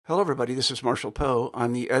Hello, everybody. This is Marshall Poe.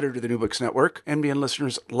 I'm the editor of the New Books Network. NBN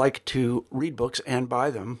listeners like to read books and buy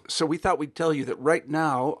them. So we thought we'd tell you that right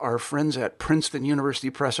now, our friends at Princeton University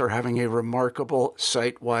Press are having a remarkable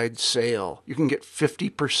site-wide sale. You can get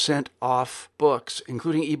 50% off books,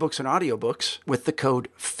 including ebooks and audiobooks, with the code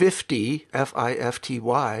 50,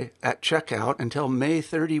 F-I-F-T-Y, at checkout until May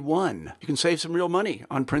 31. You can save some real money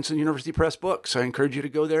on Princeton University Press books. I encourage you to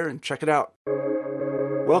go there and check it out.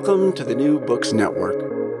 Welcome to the New Books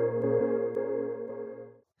Network.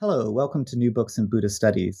 Hello, welcome to New Books in Buddhist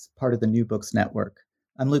Studies, part of the New Books Network.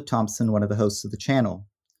 I'm Luke Thompson, one of the hosts of the channel.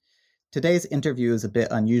 Today's interview is a bit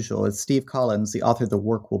unusual as Steve Collins, the author of the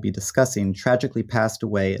work we'll be discussing, tragically passed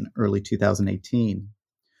away in early 2018.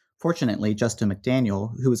 Fortunately, Justin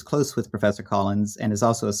McDaniel, who is close with Professor Collins and is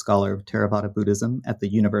also a scholar of Theravada Buddhism at the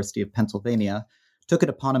University of Pennsylvania, took it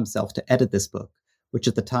upon himself to edit this book, which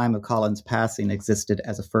at the time of Collins' passing existed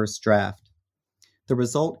as a first draft. The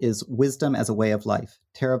result is Wisdom as a Way of Life,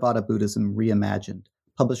 Theravada Buddhism Reimagined,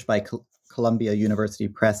 published by Columbia University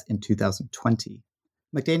Press in 2020.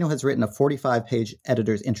 McDaniel has written a 45-page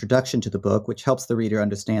editor's introduction to the book, which helps the reader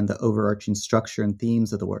understand the overarching structure and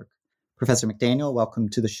themes of the work. Professor McDaniel, welcome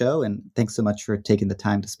to the show, and thanks so much for taking the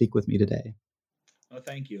time to speak with me today. Oh,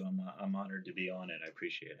 thank you. I'm honored to be on it. I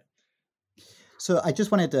appreciate it. So I just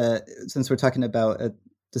wanted to, since we're talking about a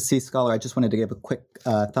deceased scholar, I just wanted to give a quick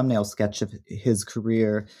thumbnail sketch of his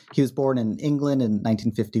career. He was born in England in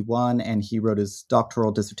 1951, and he wrote his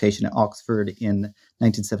doctoral dissertation at Oxford in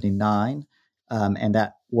 1979. And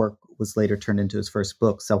that work was later turned into his first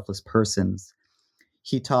book, Selfless Persons.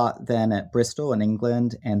 He taught then at Bristol in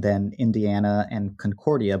England, and then Indiana and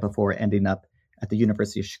Concordia before ending up at the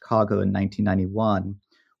University of Chicago in 1991,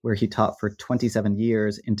 where he taught for 27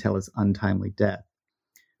 years until his untimely death.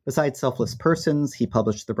 Besides Selfless Persons, he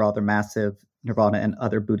published the rather massive Nirvana and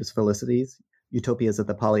Other Buddhist Felicities, Utopias of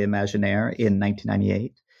the Pali Imaginaire in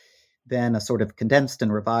 1998, then a sort of condensed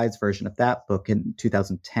and revised version of that book in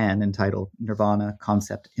 2010 entitled Nirvana,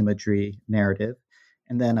 Concept, Imagery, Narrative,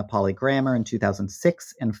 and then a Pali Grammar in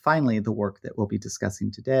 2006, and finally the work that we'll be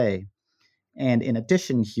discussing today. And in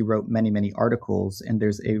addition, he wrote many, many articles, and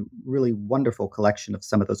there's a really wonderful collection of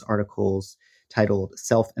some of those articles titled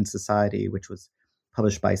Self and Society, which was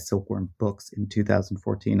published by Silkworm Books in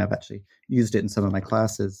 2014. I've actually used it in some of my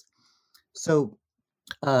classes. So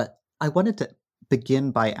I wanted to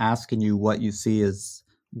begin by asking you what you see as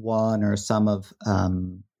one or some of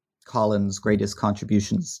Collins' greatest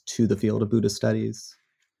contributions to the field of Buddhist studies.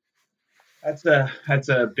 That's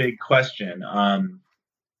a big question.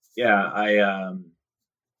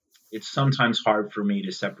 It's sometimes hard for me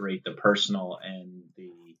to separate the personal and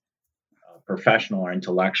the professional or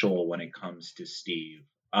intellectual when it comes to Steve.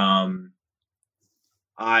 I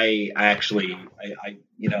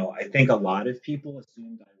think a lot of people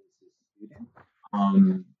assumed I was his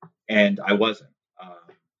student, and I wasn't.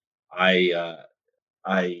 I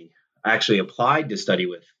actually applied to study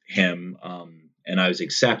with him, and I was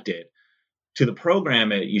accepted to the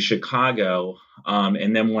program at UChicago.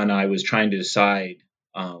 And then when I was trying to decide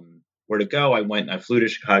where to go, I flew to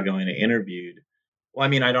Chicago and I interviewed. Well, I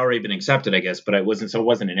mean, I'd already been accepted, I guess, but it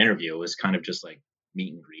wasn't an interview. It was kind of just like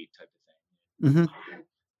meet and greet type of thing.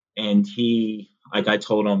 Mm-hmm. And I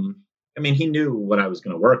told him, I mean, he knew what I was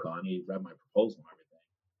going to work on. He read my proposal and everything.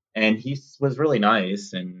 And he was really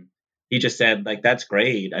nice. And he just said, like, that's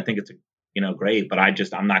great. I think it's, great, but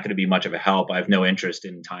I'm not going to be much of a help. I have no interest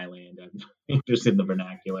in Thailand. I'm interested in the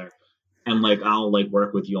vernacular. And like, I'll like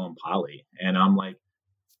work with you on Pali. And I'm like,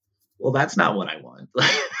 well, that's not what I want.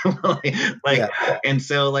 And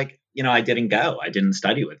so like, I didn't go. I didn't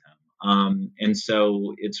study with him. And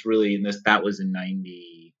so it's really that was in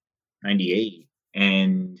 98.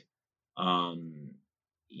 And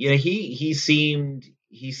he seemed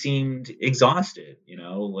exhausted,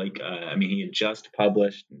 he had just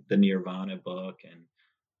published the Nirvana book, and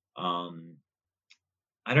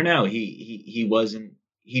I don't know,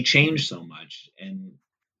 he changed so much. And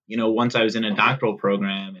once I was in a doctoral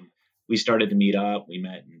program and we started to meet up, we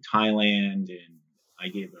met in Thailand, and I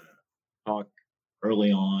gave a talk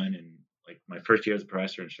early on, and like my first year as a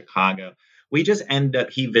professor in Chicago, we just ended up,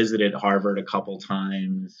 he visited Harvard a couple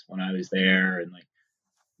times when I was there, and like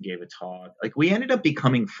gave a talk. Like we ended up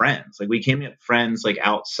becoming friends. Like we became friends like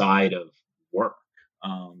outside of work.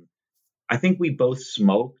 I think we both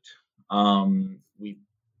smoked. We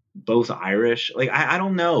both Irish. Like I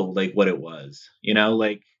don't know like what it was.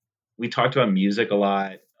 Like we talked about music a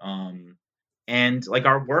lot. And like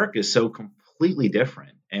our work is so completely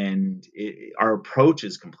different, and our approach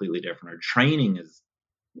is completely different. Our training is,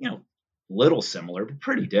 little similar, but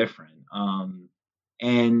pretty different.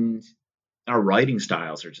 And our writing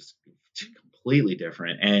styles are just completely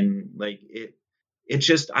different. And like it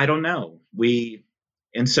just, I don't know.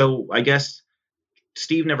 And so I guess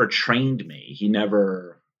Steve never trained me. He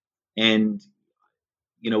never, and,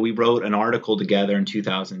 we wrote an article together in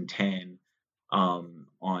 2010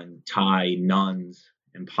 on Thai nuns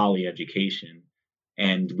and poly education.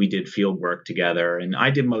 And we did field work together. And I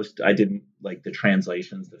did like the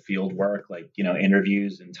translations, the field work, like,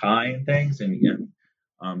 interviews in Thai and things. And,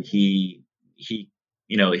 he,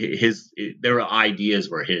 there were ideas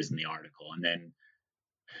were his in the article. And then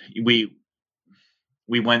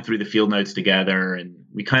we went through the field notes together, and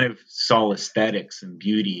we kind of saw aesthetics and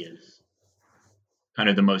beauty as kind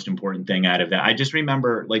of the most important thing out of that. I just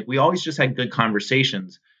remember, like, we always just had good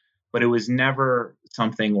conversations, but it was never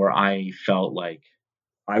something where I felt like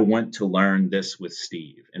I want to learn this with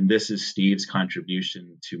Steve, and this is Steve's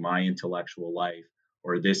contribution to my intellectual life,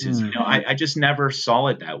 or this is, I just never saw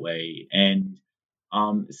it that way. And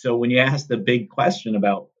so when you ask the big question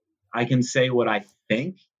about, I can say what I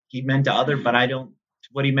think he meant to other, but I don't,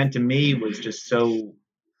 what he meant to me was just so,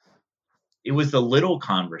 it was the little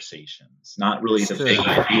conversations, not really the big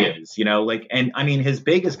ideas, like, and I mean, his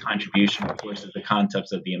biggest contribution, of course, is the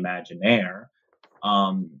concepts of the imaginaire.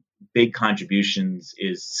 Big contributions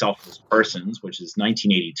is Selfless Persons, which is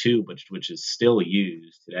 1982, which is still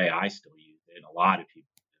used today. I still use it, and a lot of people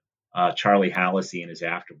do. Charlie Hallisey in his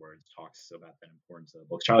Afterwards talks about the importance of the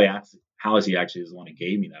book. Charlie Hallisey actually is the one who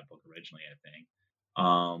gave me that book originally, I think.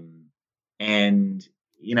 And,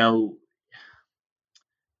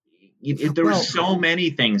 there were so many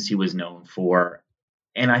things he was known for.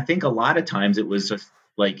 And I think a lot of times it was just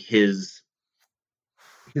like his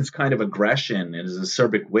kind of aggression and his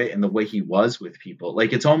acerbic wit and the way he was with people.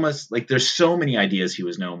 Like, it's almost like there's so many ideas he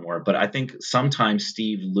was known for, but I think sometimes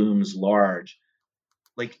Steve looms large.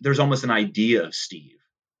 Like, there's almost an idea of Steve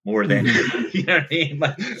more than, you know what I mean?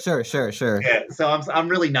 Like, Sure. Yeah, so I'm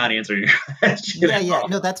really not answering your question. Yeah.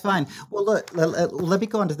 No, that's fine. Well, look, let me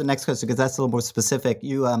go on to the next question, because that's a little more specific.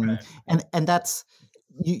 You and that's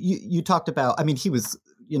you talked about. I mean, he was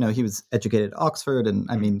educated at Oxford, and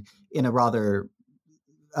I mean, in a rather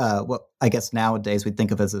what I guess nowadays we think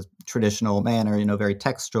of as a traditional manner, very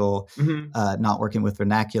textual, not working with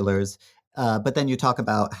vernaculars. But then you talk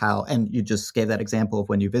about how, and you just gave that example of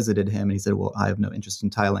when you visited him, and he said, well, I have no interest in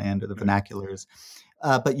Thailand or the vernaculars.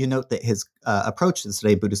 But you note that his approach to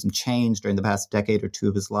today Buddhism changed during the past decade or two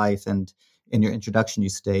of his life. And in your introduction, you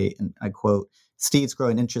state, and I quote, Steve's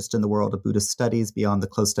growing interest in the world of Buddhist studies beyond the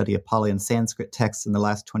close study of Pali and Sanskrit texts in the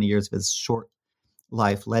last 20 years of his short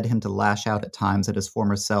life led him to lash out at times at his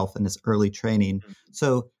former self and his early training.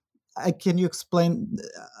 So can you explain?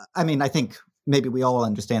 I mean, I think maybe we all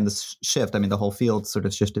understand this shift. I mean, the whole field sort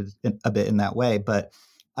of shifted a bit in that way. But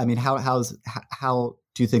I mean, how do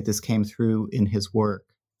you think this came through in his work?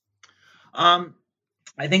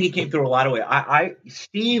 I think he came through a lot of ways.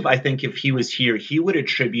 Steve, I think if he was here, he would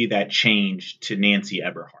attribute that change to Nancy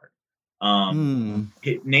Eberhard.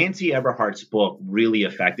 Nancy Eberhard's book really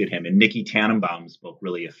affected him, and Nikki Tannenbaum's book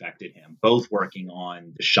really affected him, both working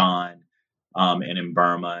on the Shan and in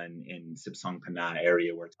Burma and in Sipsong Pana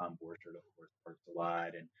area where Tom Borchardt, of course, worked a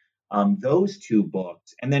lot. And those two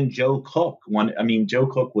books. And then Jo Cook. Jo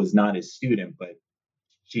Cook was not his student, but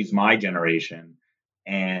she's my generation.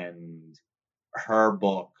 And her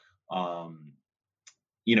book,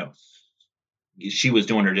 she was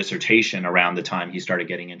doing her dissertation around the time he started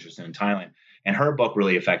getting interested in Thailand, and her book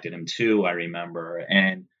really affected him too, I remember.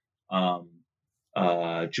 And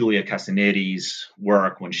Julia Casanetti's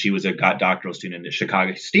work when she was a doctoral student at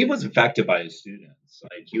Chicago. Steve was affected by his students.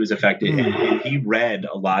 Like, he was affected, and he read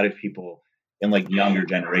a lot of people in like younger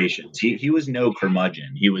generations. He was no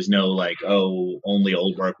curmudgeon. He was no like, oh, only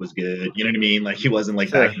old work was good. You know what I mean? Like, he wasn't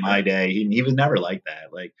like back in my day. He was never like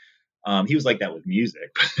that. Like, he was like that with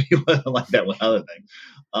music, but he wasn't like that with other things.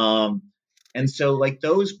 And so like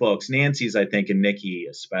those books, Nancy's, I think, and Nikki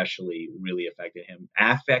especially really affected him.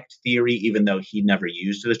 Affect theory, even though he never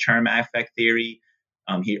used the term affect theory,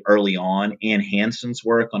 he early on. Anne Hanson's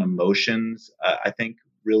work on emotions, I think,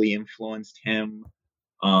 really influenced him.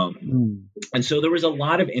 And so there was a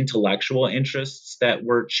lot of intellectual interests that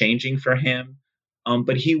were changing for him.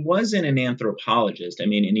 But he wasn't an anthropologist. I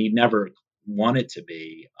mean, and he never wanted to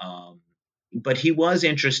be. But he was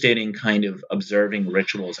interested in kind of observing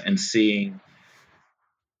rituals and seeing.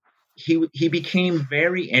 He became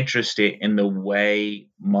very interested in the way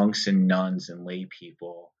monks and nuns and lay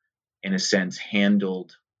people, in a sense,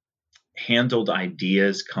 handled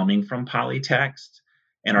ideas coming from Pali texts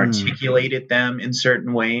and articulated them in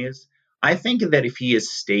certain ways. I think that if he has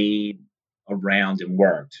stayed around and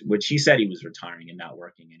worked, which he said he was retiring and not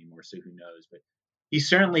working anymore, so who knows. But he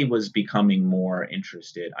certainly was becoming more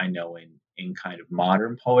interested, I know, in kind of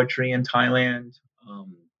modern poetry in Thailand,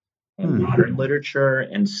 and modern literature.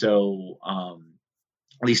 And so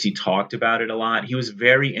at least he talked about it a lot. He was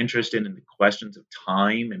very interested in the questions of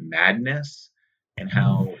time and madness and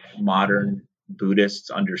how modern Buddhists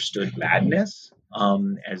understood madness,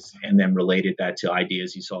 and then related that to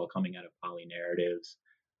ideas he saw coming out of Pali narratives,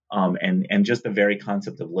 and just the very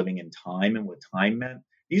concept of living in time and what time meant.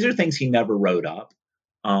 These are things he never wrote up,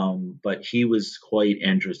 but he was quite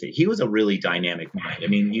interested. He was a really dynamic mind. I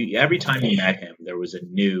mean, every time you met him, there was a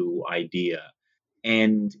new idea,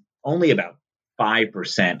 and only about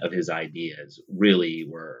 5% of his ideas really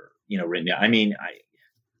were, written down. I mean,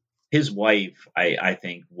 his wife, I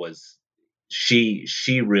think, was she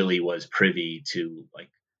really was privy to, like,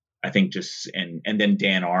 I think just and then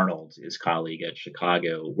Dan Arnold, his colleague at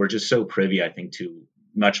Chicago, were just so privy, I think, to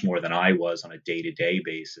much more than I was on a day-to-day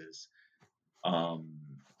basis,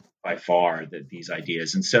 by far, that these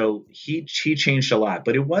ideas. And so he changed a lot,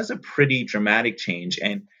 but it was a pretty dramatic change,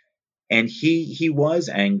 and he was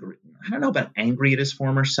angry. I don't know about angry at his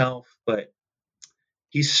former self, but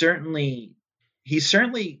he certainly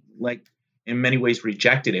like in many ways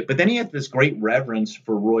rejected it. But then he had this great reverence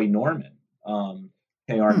for Roy Norman,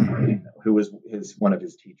 K.R. Norman, who was one of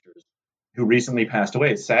his teachers, who recently passed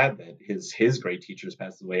away. It's sad that his great teachers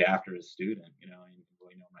passed away after his student. And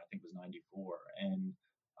Roy Norman, I think, was 94, and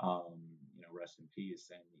rest in peace.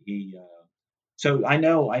 And he, so I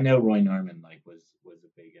know Roy Norman was a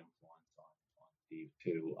big influence on Steve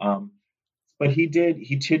too. But he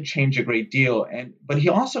did change a great deal, but he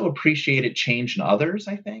also appreciated change in others,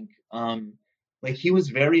 I think. Like, he was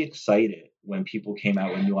very excited when people came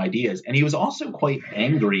out with new ideas, and he was also quite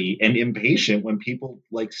angry and impatient when people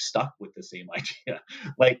stuck with the same idea.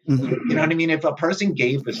 Like, you know what I mean? If a person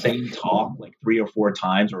gave the same talk 3 or 4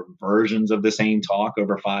 times, or versions of the same talk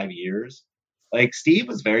over 5 years, Steve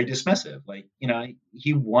was very dismissive.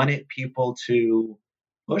 He wanted people to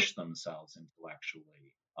push themselves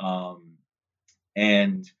intellectually.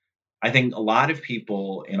 And I think a lot of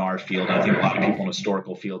people in our field, I think a lot of people in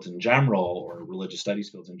historical fields in general, or religious studies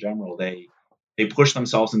fields in general, they push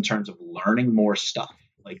themselves in terms of learning more stuff.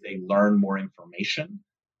 They learn more information,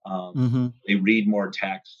 they read more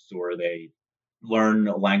texts, or they learn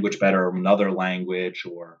a language better, or another language,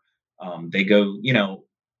 or they go,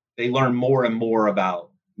 they learn more and more about,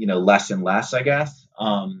 less and less, I guess.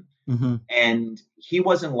 And he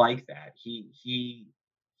wasn't like that.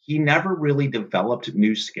 He never really developed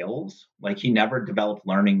new skills. He never developed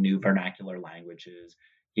learning new vernacular languages.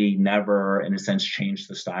 He never, in a sense, changed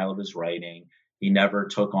the style of his writing. He never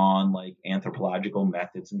took on anthropological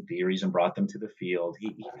methods and theories and brought them to the field.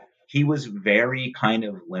 He was very kind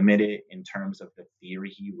of limited in terms of the theory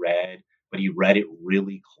he read, but he read it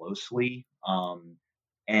really closely.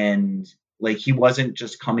 And he wasn't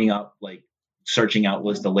just coming up searching out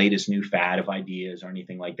was the latest new fad of ideas or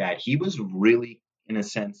anything like that. He was really, in a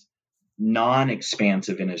sense,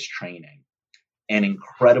 non-expansive in his training, and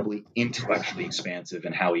incredibly intellectually expansive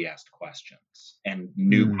in how he asked questions and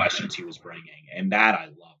new questions he was bringing. And that I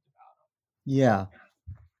loved about him. Yeah.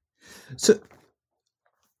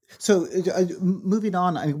 So moving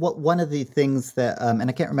on, I mean, one of the things that, and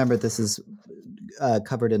I can't remember if this is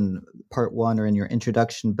covered in part 1 or in your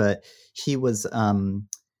introduction, but he was,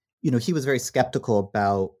 he was very skeptical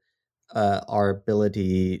about our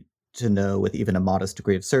ability to know with even a modest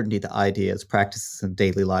degree of certainty the ideas, practices, and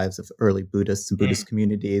daily lives of early Buddhists and Buddhist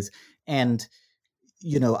communities. And,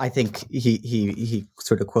 I think he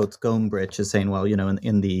sort of quotes Gombrich as saying, well,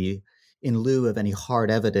 in lieu of any hard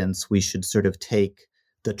evidence, we should sort of take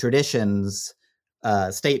the tradition's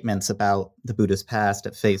statements about the Buddha's past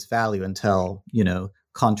at face value until,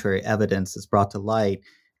 contrary evidence is brought to light.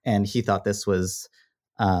 And he thought this was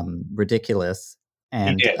ridiculous.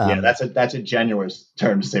 And that's a generous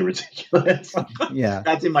term to say ridiculous. Yeah,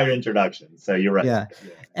 that's in my introduction. So you're right.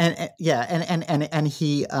 And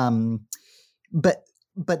he,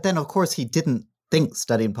 but then of course he didn't think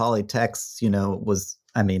studying Pali texts, was,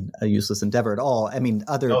 a useless endeavor at all.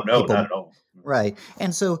 Other people, not at all. Right.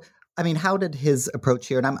 And so, how did his approach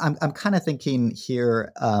here? And I'm kind of thinking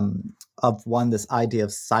here of this idea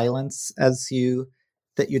of silence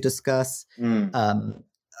that you discuss.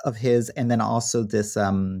 Of his, and then also this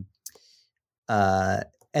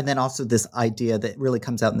idea that really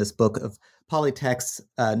comes out in this book of Pali texts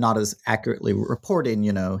not as accurately reporting,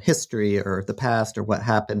 history or the past or what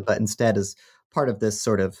happened, but instead as part of this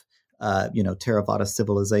sort of Theravada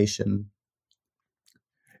civilization.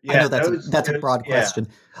 Yeah, I know that's a broad question.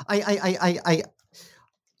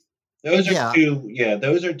 Those are Yeah. two. Yeah,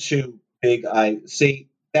 those are two big. I see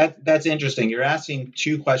that's interesting. You're asking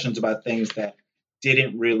two questions about things that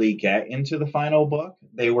didn't really get into the final book.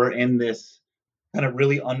 They were in this kind of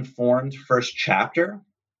really unformed first chapter.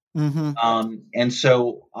 Mm-hmm. And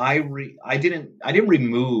so I didn't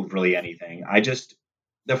remove really anything.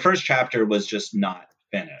 The first chapter was just not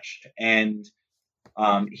finished, and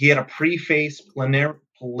he had a preface,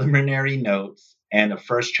 preliminary notes, and a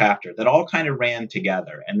first chapter that all kind of ran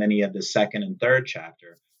together. And then he had the second and third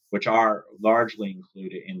chapter, which are largely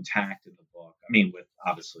included intact in the book. I mean, with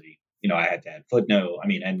obviously, I had to add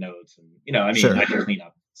endnotes, and Sure. I just clean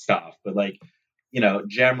up stuff, but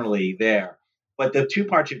generally there. But the two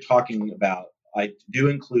parts you're talking about, I do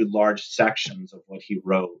include large sections of what he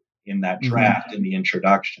wrote in that draft in the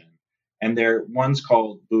introduction. And one's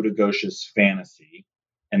called Buddha Ghosh's Fantasy,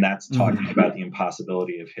 and that's talking about the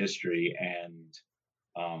impossibility of history, and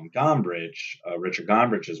Richard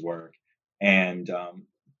Gombrich's work, and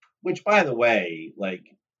which, by the way,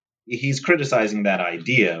 he's criticizing that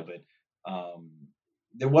idea, but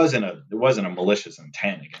there wasn't a malicious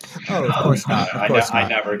intent against him. Oh, of course not. Of course I not.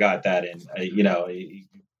 never got that in.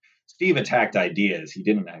 Steve attacked ideas. He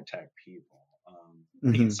didn't attack people.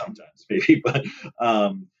 Sometimes maybe, but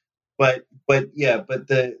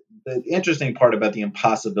the interesting part about the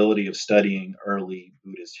impossibility of studying early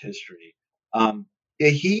Buddhist history,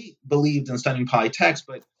 he believed in studying Pali text,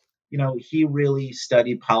 but he really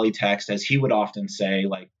studied Pali text, as he would often say,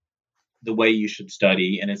 like the way you should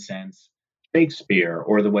study, in a sense, Shakespeare,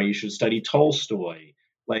 or the way you should study Tolstoy,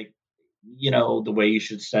 like the way you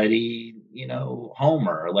should study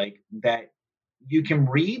Homer, like that. You can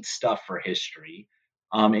read stuff for history,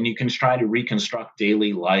 and you can try to reconstruct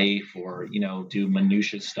daily life, or do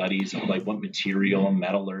minutiae studies of like what material and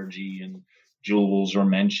metallurgy and jewels are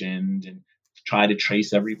mentioned, and try to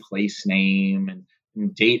trace every place name,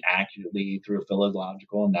 and date accurately through a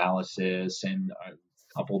philological analysis, and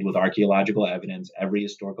coupled with archaeological evidence, every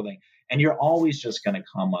historical thing, and you're always just going to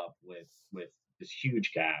come up with this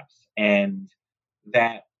huge gaps, and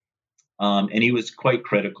that. And he was quite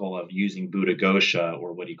critical of using Buddhaghosa,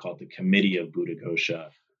 or what he called the Committee of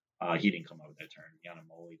Buddhaghosa. He didn't come up with that term,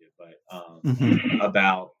 Yanamoli did, but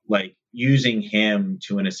about like using him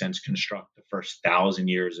to, in a sense, construct the first 1,000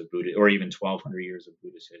 years of Buddha, or even 1,200 years of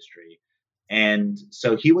Buddhist history. And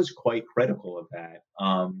so he was quite critical of that.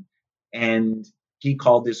 And he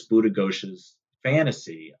called this Buddhaghosa's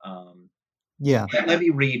fantasy. Let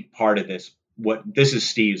me read part of this. This is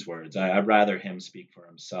Steve's words. I'd rather him speak for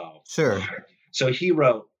himself. Sure. So he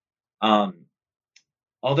wrote,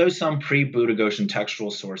 although some pre-Buddhaghosan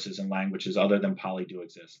textual sources and languages other than Pali do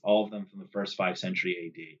exist, all of them from the first 5th century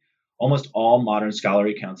AD, almost all modern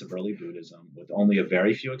scholarly accounts of early Buddhism, with only a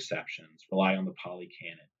very few exceptions, rely on the Pali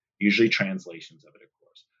canon, usually translations of it, of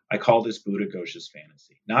course. I call this Buddhaghosa's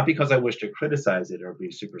fantasy, not because I wish to criticize it or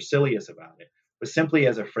be supercilious about it, but simply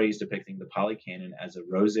as a phrase depicting the Pali canon as a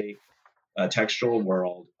roseate textual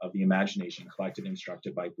world of the imagination collected and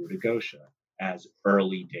instructed by Buddhaghosa as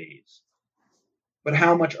early days. But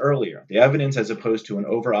how much earlier? The evidence, as opposed to an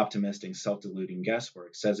over-optimistic, self-deluding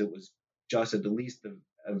guesswork, says it was just at the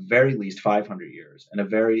very least 500 years, and a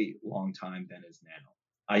very long time then is now.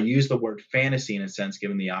 I use the word fantasy in a sense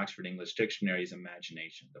given the Oxford English Dictionary's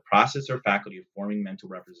imagination, the process or faculty of forming mental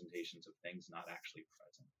representations of things not actually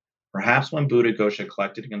present. Perhaps when Buddhaghosa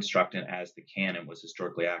collected and constructed as the canon was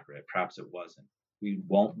historically accurate, perhaps it wasn't. We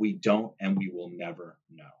don't, and we will never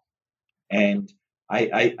know. And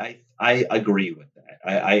I agree with that.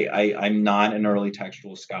 I'm not an early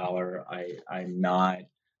textual scholar. I'm not,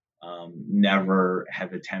 never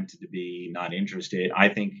have attempted to be, not interested. I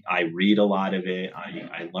think I read a lot of it.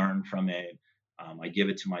 I learn from it. I give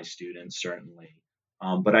it to my students, certainly.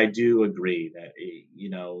 But I do agree that,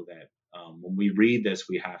 when we read this,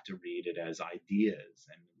 we have to read it as ideas,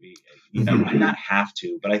 and not have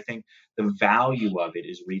to, but I think the value of it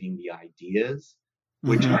is reading the ideas,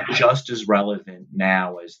 which are just as relevant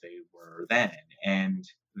now as they were then. And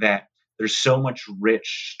that there's so much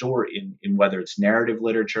rich story in whether it's narrative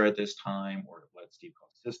literature at this time, or what Steve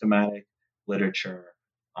calls systematic literature,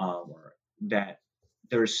 or that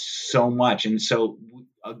there's so much. And so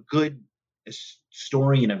a good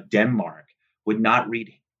historian of Denmark would not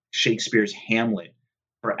read Shakespeare's Hamlet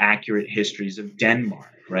for accurate histories of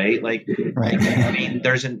Denmark, right? I mean,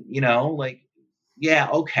 there's yeah,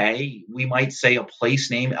 okay, we might say a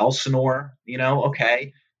place name, Elsinore,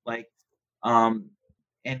 okay,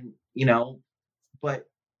 but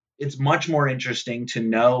it's much more interesting to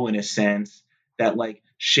know, in a sense, that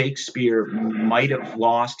Shakespeare might have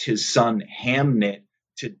lost his son Hamnet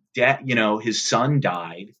to death. His son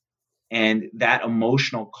died, And that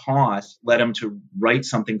emotional cost led him to write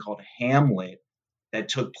something called Hamlet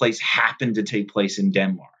that happened to take place in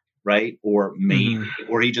Denmark, right? Or maybe,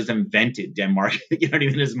 or he just invented Denmark, you know what I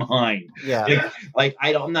mean, in his mind. Yeah.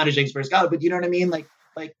 I'm not a Shakespeare scholar, but you know what I mean? Like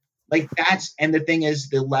that's, and the thing is,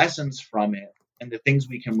 the lessons from it and the things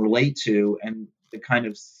we can relate to and the kind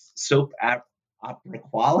of soap opera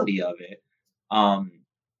quality of it.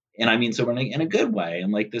 And I mean, so in a good way,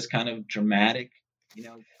 and like this kind of dramatic,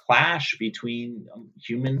 clash between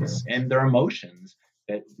humans and their emotions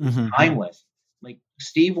that is timeless. Like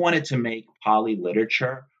Steve wanted to make poly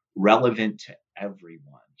literature relevant to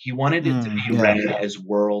everyone. He wanted it to be read as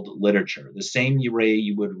world literature, the same way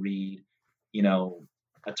you would read,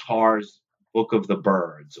 Attar's Book of the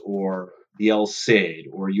Birds or the El Cid,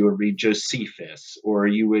 or you would read Josephus, or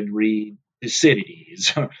you would read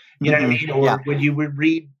Thucydides, you know what I mean? Or when you would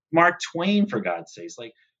read Mark Twain, for God's sakes,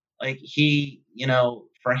 like he,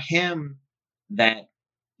 for him, that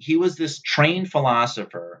he was this trained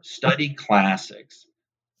philosopher, studied classics,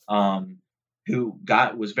 who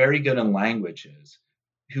was very good in languages,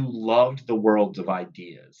 who loved the world of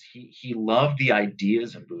ideas. He loved the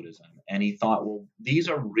ideas of Buddhism, and he thought, well, these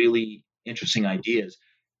are really interesting ideas,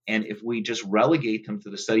 and if we just relegate them to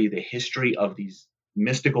the study of the history of these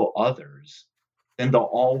mystical others, then they'll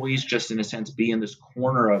always just, in a sense, be in this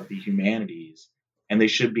corner of the humanities, and they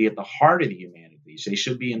should be at the heart of the humanities. They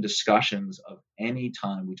should be in discussions of any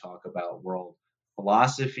time we talk about world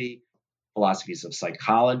philosophy, philosophies of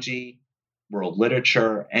psychology, world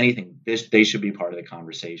literature, anything. They should be part of the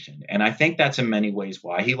conversation. And I think that's in many ways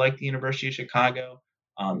why he liked the University of Chicago.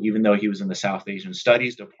 Even though he was in the South Asian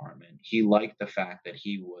Studies department, he liked the fact that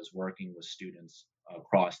he was working with students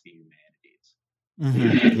across the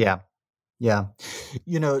humanities. Yeah.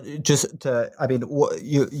 You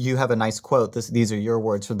have a nice quote. These are your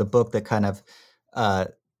words from the book that kind of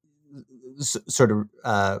sort of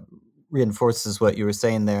reinforces what you were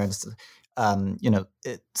saying there. It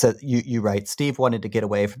says, you write, Steve wanted to get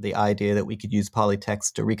away from the idea that we could use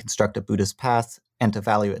polytext to reconstruct a Buddhist path and to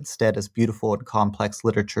value it instead as beautiful and complex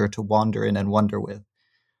literature to wander in and wonder with.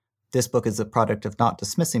 This book is a product of not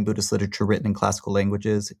dismissing Buddhist literature written in classical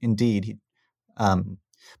languages. Indeed,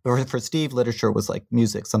 but for Steve, literature was like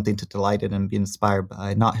music, something to delight in and be inspired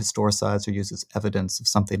by, not historicize or use as evidence of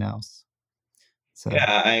something else. So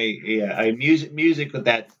music with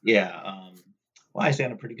that. Well, I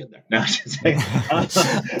sounded pretty good there. No, just no,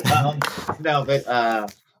 but I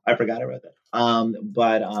forgot about that.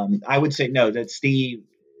 But I would say no, that Steve,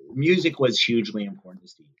 music was hugely important to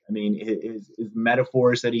Steve. I mean, his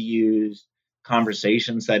metaphors that he used,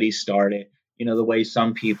 conversations that he started. The way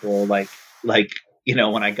some people like when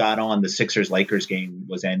I got on, the Sixers-Lakers game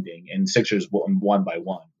was ending, and Sixers won by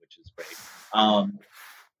 1, which is great.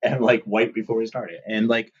 And like right before we started, and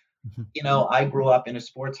like. I grew up in a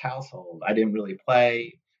sports household. I didn't really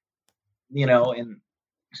play, and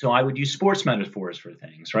so I would use sports metaphors for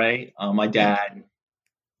things, right? My dad,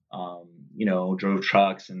 drove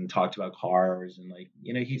trucks and talked about cars, and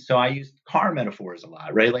so I used car metaphors a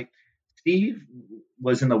lot, right? Like Steve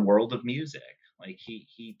was in the world of music. Like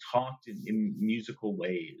he talked in musical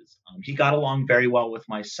ways. He got along very well with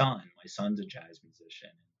my son. My son's a jazz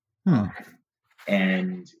musician.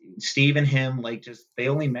 And Steve and him, they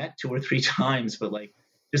only met 2 or 3 times, but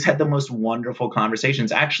just had the most wonderful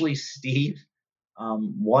conversations. Actually, Steve's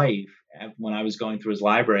wife, when I was going through his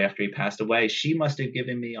library after he passed away, she must have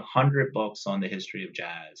given me 100 books on the history of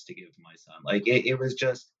jazz to give to my son. It was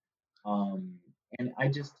just, and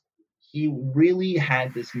he really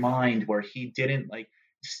had this mind where he didn't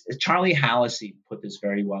Charlie Hallisey put this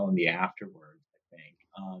very well in the Afterwards, I think.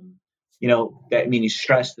 He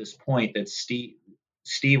stressed this point that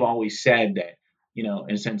Steve always said that, in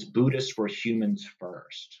a sense, Buddhists were humans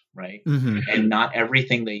first, right? And not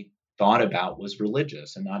everything they thought about was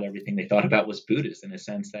religious, and not everything they thought about was Buddhist, in a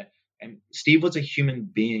sense that, and Steve was a human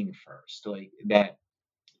being first,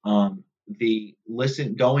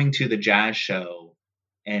 going to the jazz show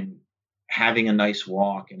and having a nice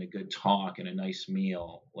walk and a good talk and a nice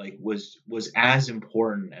meal, was as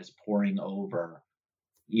important as poring over,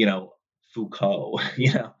 Foucault,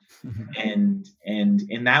 and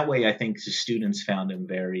in that way, I think the students found him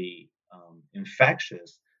very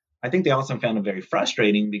infectious. I think they also found him very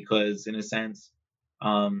frustrating because, in a sense,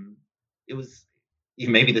 it was,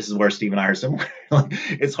 maybe this is where Steve and I are similar.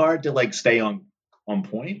 It's hard to stay on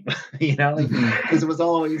point, because it was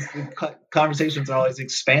always, conversations are always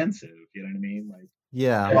expansive. You know what I mean?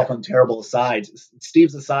 Often terrible asides.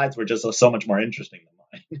 Steve's asides were just so much more interesting than mine.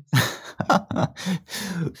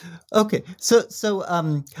 Okay,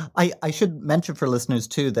 I should mention for listeners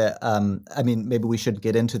too that I mean, maybe we should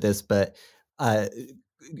get into this, but uh,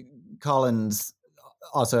 Collins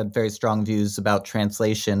also had very strong views about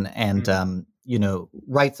translation, and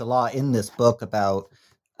writes a lot in this book about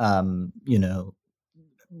you know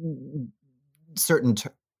certain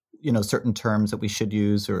certain terms that we should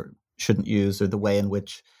use or shouldn't use, or the way in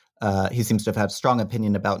which he seems to have had strong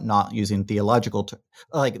opinion about not using theological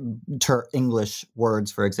English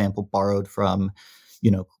words, for example, borrowed from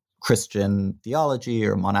Christian theology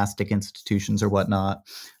or monastic institutions or whatnot.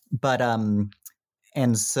 But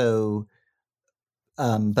and so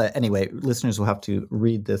but anyway, listeners will have to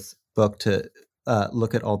read this book to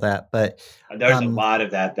look at all that. But there's a lot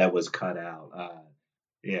of that was cut out.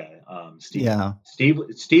 Steve. Yeah.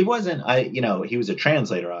 Steve wasn't. He was a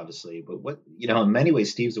translator, obviously, but in many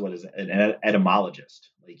ways, Steve's an etymologist.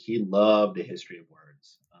 Like, he loved the history of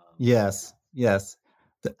words. Yes.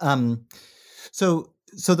 So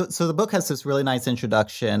the book has this really nice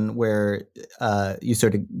introduction where you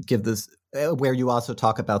sort of give this, where you also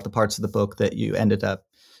talk about the parts of the book that you ended up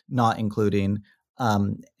not including,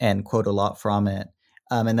 and quote a lot from it.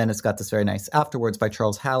 And then it's got this very nice afterwards by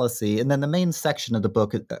Charles Hallisey. And then the main section of the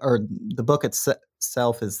book, or the book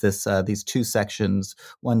itself, is these two sections,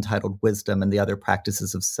 one titled Wisdom and the other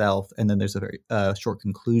Practices of Self. And then there's a very short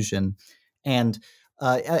conclusion. And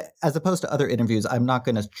as opposed to other interviews, I'm not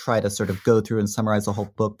going to try to sort of go through and summarize the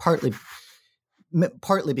whole book, partly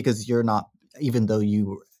because you're not, even though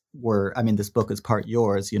you were, I mean, this book is part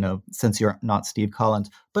yours, since you're not Steve Collins,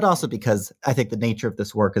 but also because I think the nature of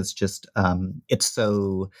this work is just, it's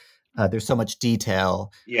so, there's so much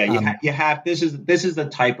detail. Yeah, you have, this is the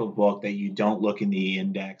type of book that you don't look in the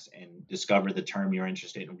index and discover the term you're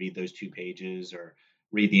interested in, read those 2 pages or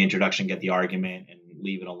read the introduction, get the argument, and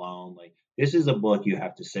leave it alone. Like, this is a book you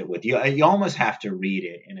have to sit with. You almost have to read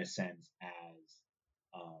it in a sense as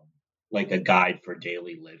like a guide for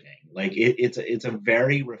daily living. Like, it's a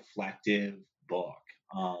very reflective book,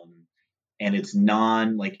 and it's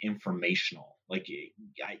informational. Like,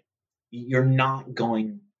 you're not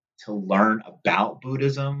going to learn about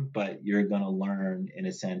Buddhism, but you're going to learn, in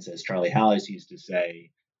a sense, as Charlie Hallisey used to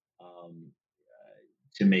say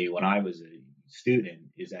to me when I was a student,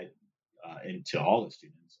 is that, and to all the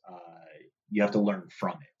students, you have to learn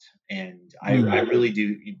from it. And I really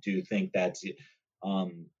do think that's it.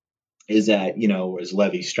 Is that, as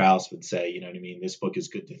Levi Strauss would say, this book is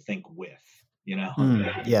good to think with,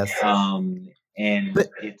 Yes. And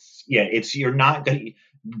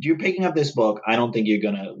you're picking up this book. I don't think you're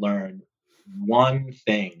going to learn one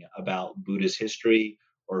thing about Buddhist history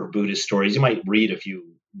or Buddhist stories. You might read a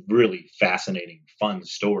few really fascinating, fun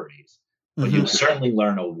stories, but you'll certainly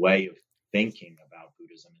learn a way of thinking about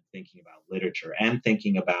Buddhism and thinking about literature and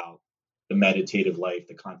thinking about the meditative life,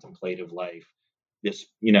 the contemplative life. This,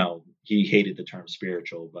 he hated the term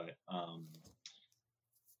spiritual, but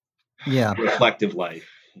reflective life,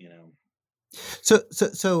 So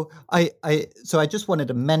I just wanted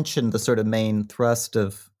to mention the sort of main thrust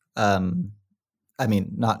of, I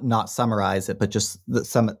mean, not summarize it, but just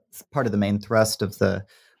some part of the main thrust of the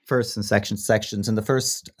first and sections. In the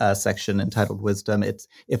first section, entitled Wisdom, it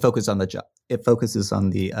focuses on the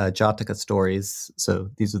Jataka stories.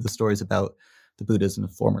 So these are the stories about the Buddha's in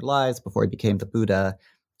former lives before he became the Buddha,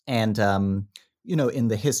 and in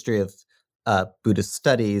the history of Buddhist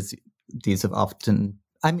studies, these have often,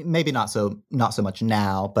 I mean, maybe not so much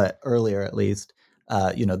now, but earlier at least,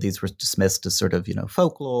 these were dismissed as sort of,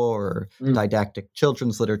 folklore or didactic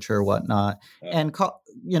children's literature or whatnot. Yeah. And,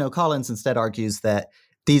 Collins instead argues that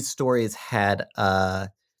these stories had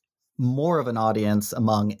more of an audience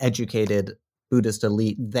among educated Buddhist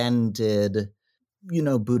elite than did,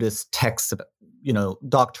 Buddhist texts,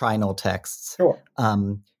 doctrinal texts. Sure.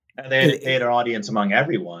 They had an audience among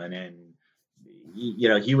everyone. And,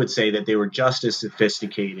 he would say that they were just as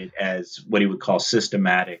sophisticated as what he would call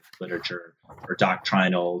systematic literature or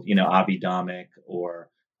doctrinal, Abhidhammic or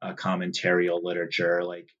commentarial literature,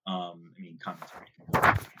 commentary.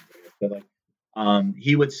 But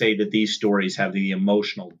he would say that these stories have the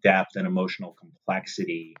emotional depth and emotional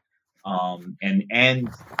complexity, and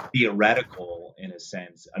theoretical, in a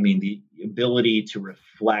sense. I mean, the ability to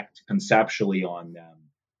reflect conceptually on them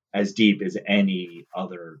as deep as any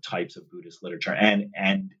other types of Buddhist literature and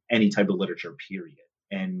any type of literature, period.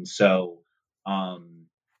 And so, and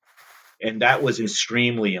that was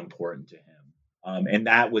extremely important to him. And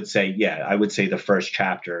that would say, I would say the first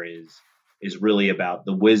chapter is really about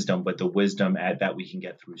the wisdom, but the wisdom that we can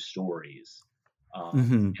get through stories.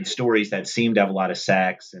 And stories that seem to have a lot of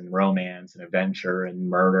sex and romance and adventure and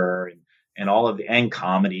murder and and all of the and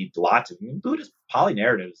comedy, lots of Buddhist poly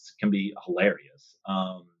narratives can be hilarious.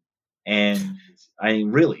 And I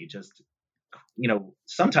mean, really just,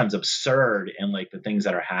 sometimes absurd in like the things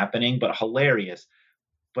that are happening, but hilarious,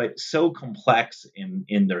 but so complex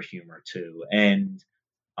in their humor too. And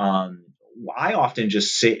um, I often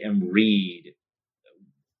just sit and read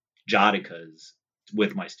Jatakas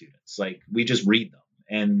with my students. Like we just read them,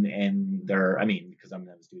 and they're, I mean, because I'm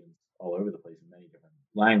having students all over the place in many different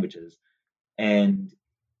languages, and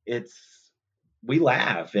it's we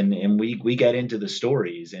laugh and we get into the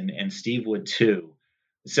stories, and Steve would too.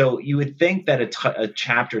 So you would think that a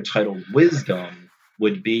chapter titled Wisdom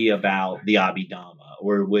would be about the Abhidhamma,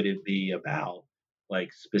 or would it be about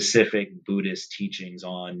like specific Buddhist teachings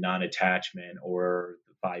on non-attachment, or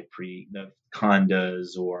the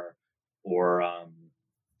khandhas, or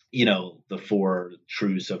the four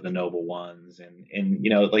truths of the noble ones, and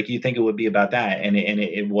like you think it would be about that, and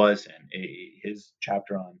it wasn't. His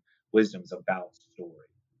chapter on wisdom is about story.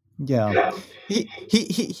 Yeah.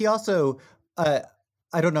 He also,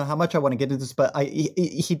 I don't know how much I want to get into this, but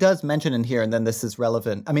he does mention in here, and then this is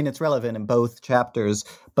relevant. I mean, it's relevant in both chapters,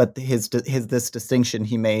 but his this distinction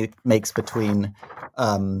he makes between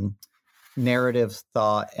narrative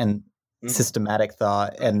thought and systematic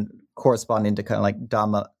thought, and corresponding to kind of like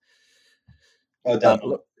Dhamma.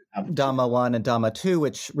 Dhamma 1 and Dhamma 2,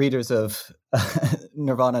 which readers of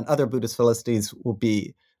Nirvana and other Buddhist philosophies will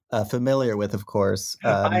be familiar with, of course.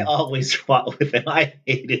 I always fought with him. I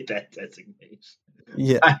hated that designation.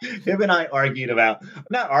 Yeah. Him and I argued about,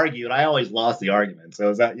 not argued, I always lost the argument. So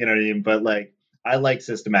is that, you know what I mean? But like, I like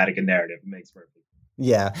systematic and narrative. It makes perfect sense.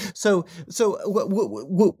 Yeah. So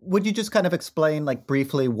would you just kind of explain, like,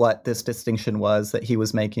 briefly what this distinction was that he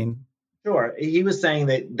was making? Sure. He was saying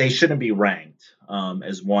that they shouldn't be ranked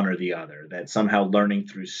as one or the other, that somehow learning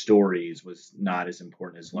through stories was not as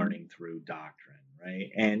important as learning through doctrine, right?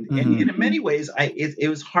 And in many ways, it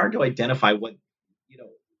was hard to identify what,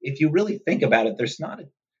 if you really think about it, there's not a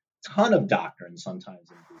ton of doctrine sometimes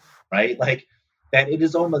in Buddhism, right? Like that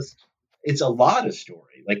it's a lot of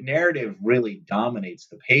story. Like narrative really dominates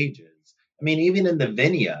the pages. I mean, even in the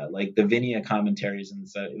Vinaya, like the Vinaya commentaries, and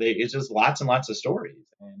so it's just lots and lots of stories.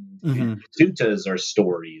 And suttas are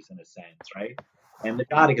stories in a sense, right? And the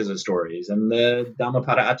Jatakas are stories, and the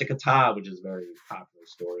Dhammapada Atthakatha, which is very popular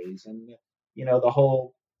stories, and the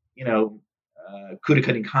whole,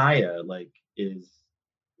 Khuddaka Nikaya, like is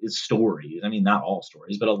stories. I mean, not all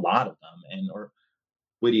stories, but a lot of them, or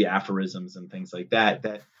witty aphorisms and things like that.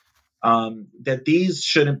 That these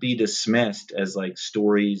shouldn't be dismissed as like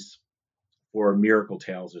stories or miracle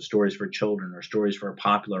tales, or stories for children, or stories for a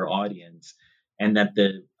popular audience, and that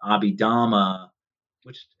the Abhidhamma,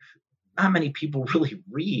 which not many people really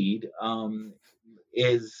read,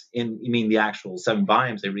 is the actual 7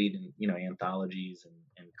 volumes they read in anthologies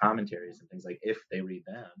and commentaries and things, like if they read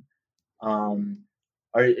them,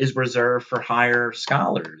 is reserved for higher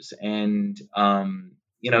scholars, and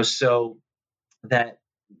so that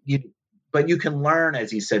but you can learn,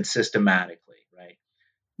 as he said, systematically.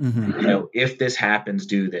 If this happens,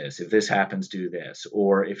 do this. If this happens, do this.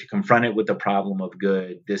 Or if you confront it with the problem of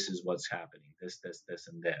good, this is what's happening. This,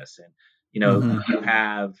 and this. And, you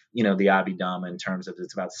have, the Abhidhamma in terms of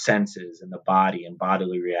it's about senses and the body and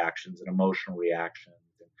bodily reactions and emotional reactions,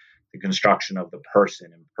 and the construction of the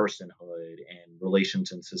person and personhood and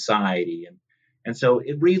relations in society. And so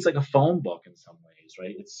it reads like a phone book in some ways,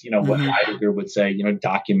 right? It's, what Heidegger would say,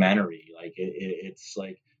 documentary. Like it's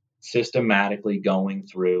like systematically going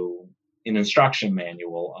through an instruction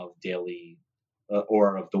manual of daily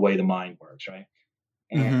or of the way the mind works, right?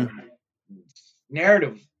 And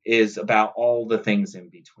narrative is about all the things in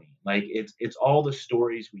between. Like it's all the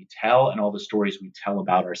stories we tell, and all the stories we tell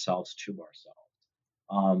about ourselves to ourselves.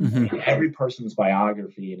 Every person's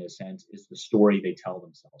biography, in a sense, is the story they tell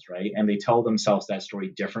themselves, right? And they tell themselves that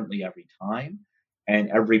story differently every time.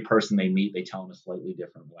 And every person they meet, they tell in a slightly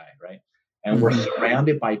different way, right? And we're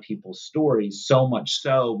surrounded by people's stories, so much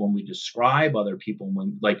so when we describe other people,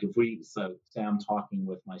 say I'm talking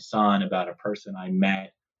with my son about a person I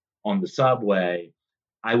met on the subway,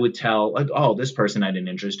 I would tell, like, oh, this person had an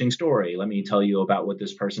interesting story. Let me tell you about what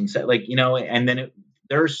this person said. Like, and then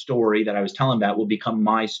their story that I was telling about will become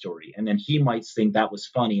my story. And then he might think that was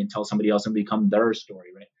funny and tell somebody else and become their story,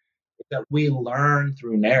 right? That we learn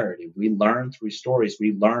through narrative, we learn through stories,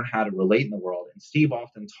 we learn how to relate in the world. And Steve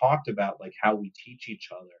often talked about like how we teach each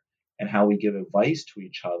other and how we give advice to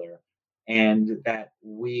each other, and that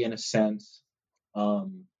we, in a sense,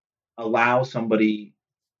 allow somebody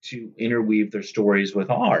to interweave their stories with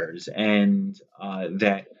ours, and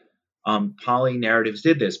that poly narratives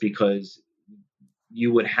did this because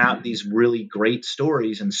you would have these really great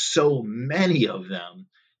stories, and so many of them,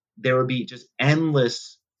 there would be just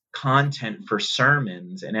endless content for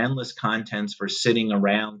sermons and endless contents for sitting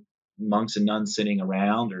around, monks and nuns sitting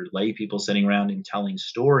around, or lay people sitting around and telling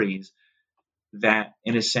stories, that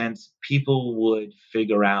in a sense people would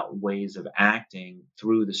figure out ways of acting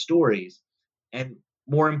through the stories. And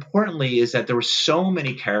more importantly is that there were so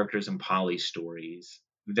many characters in Polly's stories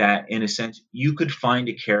that in a sense you could find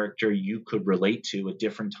a character you could relate to at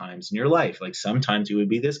different times in your life. Like sometimes you would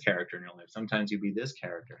be this character in your life, sometimes you'd be this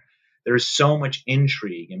character. There's so much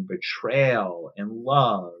intrigue and betrayal and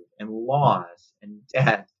love and loss and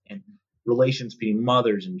death and relations between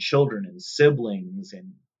mothers and children and siblings,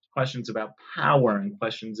 and questions about power and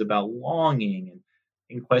questions about longing,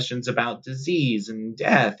 and questions about disease and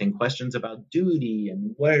death, and questions about duty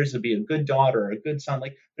and where to be a good daughter or a good son.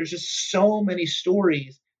 Like there's just so many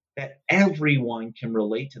stories that everyone can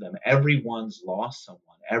relate to them. Everyone's lost someone.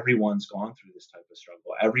 Everyone's gone through this type of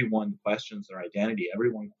struggle. Everyone questions their identity.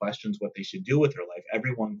 Everyone questions what they should do with their life.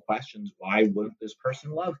 Everyone questions, why wouldn't this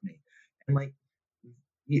person love me? And like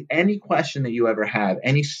any question that you ever have,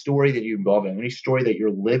 any story that you involve in, any story that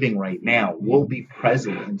you're living right now will be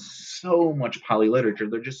present in so much Polly literature.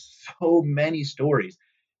 There are just so many stories.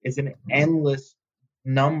 It's an endless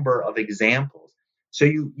number of examples. So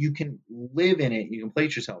you can live in it, you can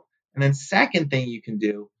place yourself. And then second thing you can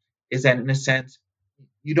do is that in a sense,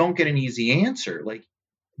 you don't get an easy answer. Like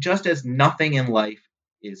just as nothing in life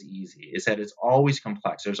is easy, is that it's always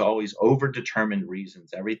complex. There's always overdetermined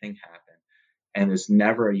reasons everything happens. And there's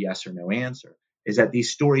never a yes or no answer, is that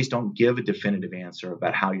these stories don't give a definitive answer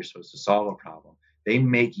about how you're supposed to solve a problem. They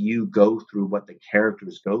make you go through what the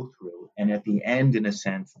characters go through. And at the end, in a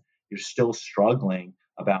sense, you're still struggling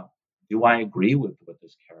about, do I agree with what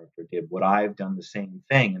this character did? Would I have done the same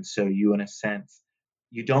thing? And so you, in a sense,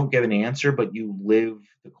 you don't give an answer, but you live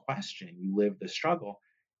the question, you live the struggle.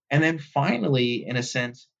 And then finally, in a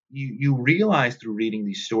sense, you realize through reading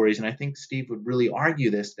these stories, and I think Steve would really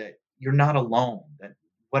argue this, that you're not alone, that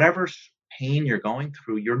whatever pain you're going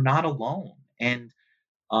through, you're not alone. And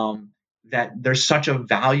that there's such a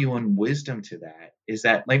value and wisdom to that, is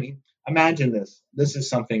that, I mean, imagine this. This is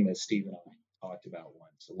something that Steve and I talked about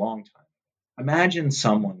once, a long time. Imagine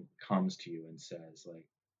someone comes to you and says, like,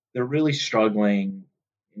 they're really struggling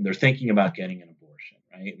and they're thinking about getting an abortion,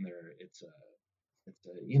 right? And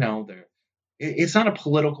it's not a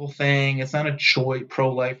political thing. It's not a choice,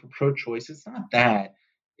 pro-life or pro-choice. It's not that.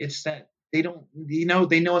 It's that they don't, they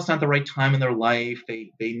know it's not the right time in their life.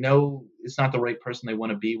 They know it's not the right person they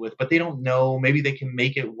want to be with, but they don't know. Maybe they can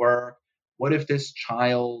make it work. What if this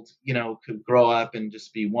child, could grow up and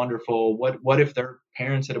just be wonderful? What if their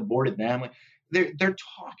parents had aborted them? Like, they're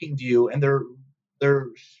talking to you, and they're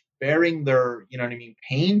sparing their,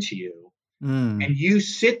 pain to you. And you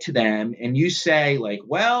sit to them and you say, like,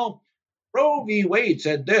 well, Roe v. Wade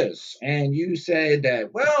said this, and you said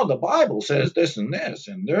that, well, the Bible says this and this,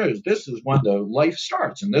 and this is when the life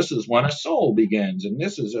starts, and this is when a soul begins, and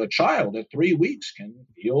this is a child at 3 weeks can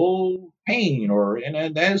feel pain,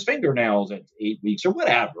 and has fingernails at 8 weeks, or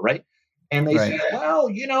whatever, right? And they say, well,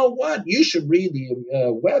 you know what? You should read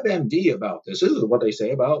the WebMD about this. This is what they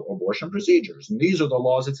say about abortion procedures, and these are the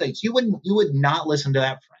laws it states. You would not listen to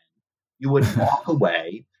that friend. You would walk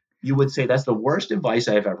away. You would say, that's the worst advice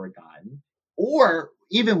I've ever gotten. Or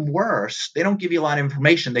even worse, they don't give you a lot of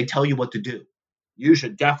information. They tell you what to do. You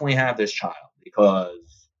should definitely have this child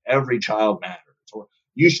because every child matters. Or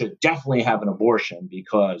you should definitely have an abortion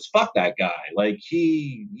because fuck that guy. Like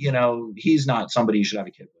he's not somebody you should have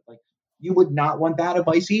a kid with. Like you would not want that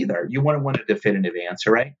advice either. You wouldn't want a definitive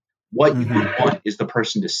answer, right? What you would want is the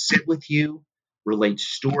person to sit with you, relate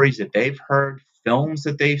stories that they've heard, films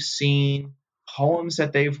that they've seen, poems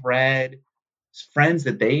that they've read, friends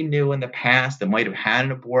that they knew in the past that might have had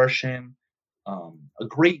an abortion, a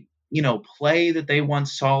great, play that they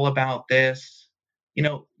once saw about this.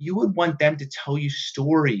 You would want them to tell you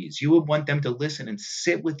stories. You would want them to listen and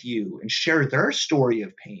sit with you and share their story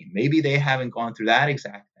of pain. Maybe they haven't gone through that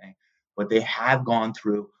exact thing, but they have gone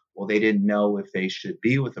through, well, they didn't know if they should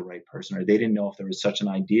be with the right person, or they didn't know if there was such an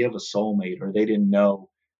idea of a soulmate, or they didn't know,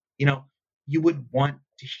 you would want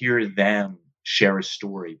to hear them share a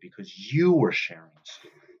story because you were sharing a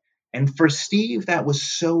story. And for Steve, that was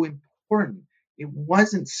so important. It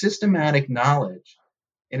wasn't systematic knowledge.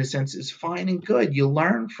 In a sense, it's fine and good. You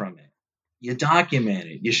learn from it. You document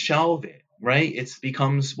it. You shelve it, right? It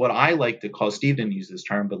becomes what I like to call, Steve didn't use this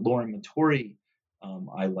term, but Lauren Maturi,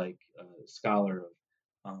 I like, a scholar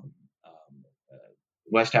of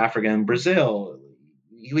West Africa and Brazil.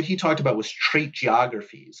 What he talked about was trait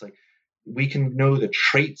geographies. Like we can know the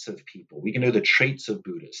traits of people. We can know the traits of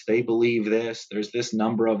Buddhists. They believe this. There's this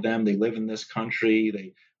number of them. They live in this country.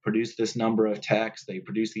 They produce this number of texts. They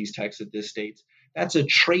produce these texts at this state. That's a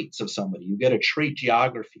traits of somebody. You get a trait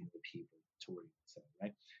geography of the people, Tori said,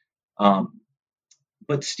 right?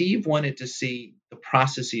 But Steve wanted to see the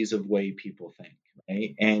processes of way people think,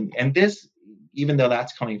 right? And this, even though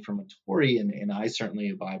that's coming from a Tori, and I certainly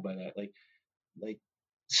abide by that, like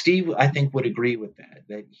Steve, I think, would agree with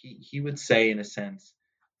that he would say, in a sense,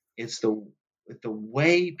 it's the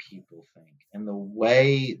way people think and the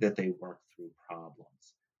way that they work through problems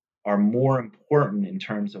are more important in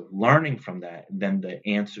terms of learning from that than the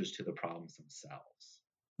answers to the problems themselves.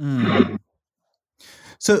 Mm.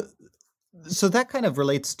 So that kind of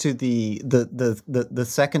relates to the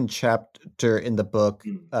second chapter in the book,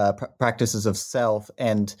 Practices of Self,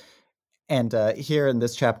 and here in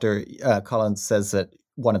this chapter, Collins says that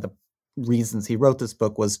one of the reasons he wrote this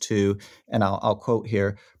book was to, and I'll quote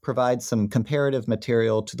here, provide some comparative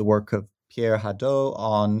material to the work of Pierre Hadot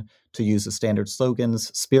on, to use the standard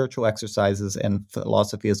slogans, spiritual exercises and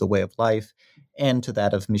philosophy as a way of life, and to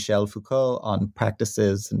that of Michel Foucault on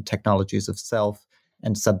practices and technologies of self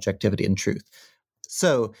and subjectivity and truth.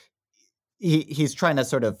 So he's trying to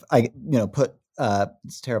sort of, put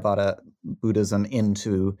Theravada Buddhism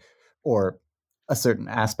into, or a certain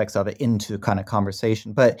aspects of it into kind of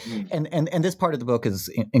conversation. But and this part of the book is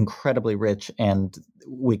incredibly rich, and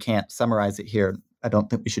we can't summarize it here. I don't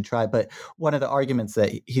think we should try. But one of the arguments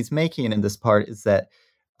that he's making in this part is that,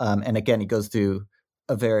 and again, he goes through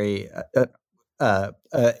a very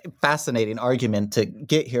fascinating argument to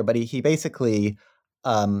get here. But he basically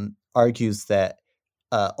argues that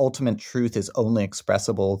ultimate truth is only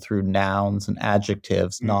expressible through nouns and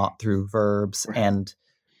adjectives, not through verbs. Right. And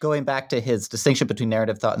going back to his distinction between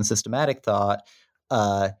narrative thought and systematic thought,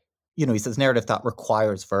 he says narrative thought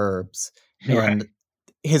requires verbs. Right. And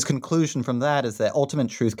his conclusion from that is that ultimate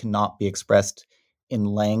truth cannot be expressed in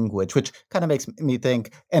language, which kind of makes me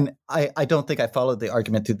think, and I don't think I followed the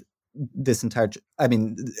argument through this entire,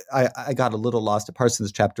 I got a little lost at parts of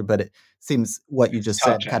this chapter, but it seems what you just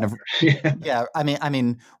said kind of, yeah. I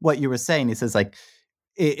mean, what you were saying, he says, like,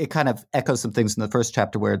 it kind of echoes some things in the first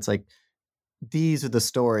chapter where it's like, these are the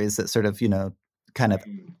stories that sort of, kind of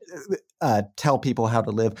tell people how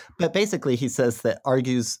to live. But basically he says that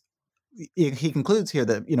he concludes here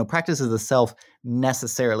that, practices of the self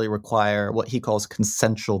necessarily require what he calls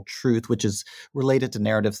consensual truth, which is related to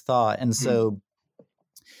narrative thought. And so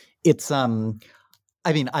it's, is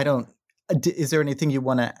there anything you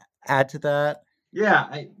want to add to that?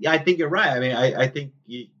 Yeah, I think you're right. I mean, I think,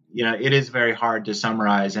 it is very hard to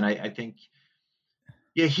summarize. And I think,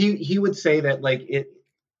 he would say that, like,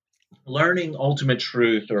 learning ultimate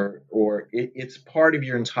truth or it's part of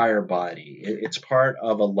your entire body. It's part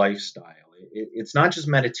of a lifestyle. It's not just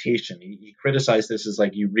meditation. He criticized this as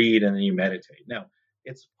like you read and then you meditate. No,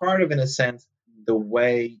 it's part of, in a sense, the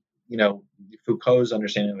way, Foucault's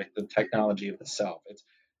understanding of, like, the technology of the self.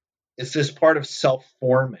 It's this part of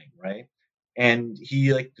self-forming, right? And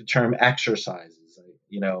he liked the term exercises,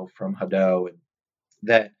 from Hadot, and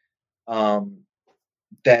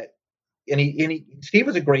that Steve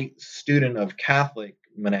was a great student of Catholic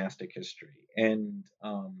monastic history, and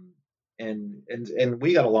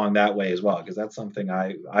we got along that way as well, because that's something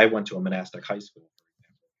I went to a monastic high school,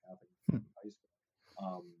 for example, Catholic high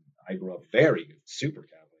school. I grew up very super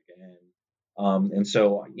Catholic, and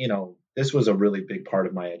so this was a really big part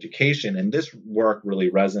of my education, and this work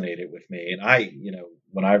really resonated with me. And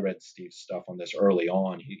when I read Steve's stuff on this early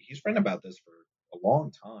on, he's written about this for a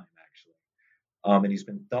long time, actually. And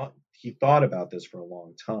he thought about this for a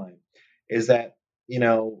long time, is that,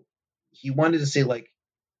 he wanted to see, like,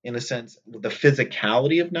 in a sense, the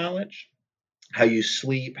physicality of knowledge, how you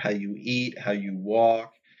sleep, how you eat, how you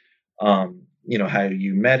walk, how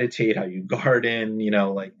you meditate, how you garden,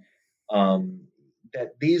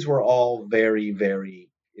 that these were all very, very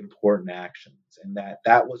important actions, and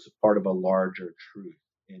that was part of a larger truth,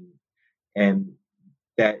 and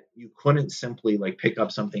that you couldn't simply, like, pick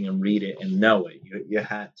up something and read it and know it. You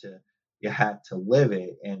had to live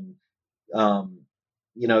it. And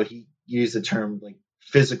he used the term, like,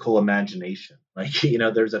 physical imagination. Like,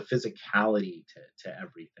 there's a physicality to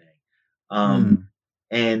everything.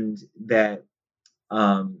 And that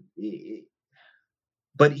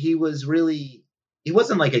but he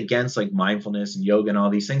wasn't, like, against, like, mindfulness and yoga and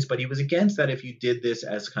all these things, but he was against that if you did this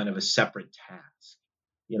as kind of a separate task,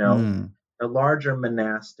 a larger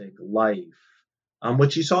monastic life,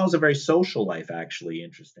 which he saw as a very social life, actually.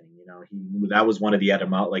 Interesting. That was one of the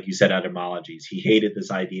like you said, etymologies. He hated this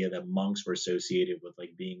idea that monks were associated with,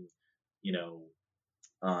 like, being,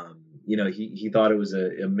 He thought it was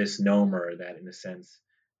a misnomer, that in a sense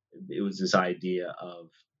it was this idea of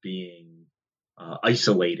being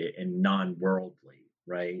isolated and non-worldly,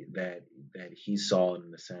 right? That he saw it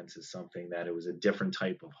in a sense as something that it was a different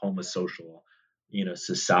type of homosocial,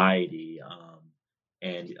 society,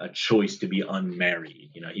 and a choice to be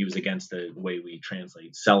unmarried. He was against the way we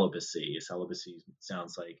translate celibacy. Celibacy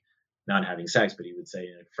sounds like not having sex, but he would say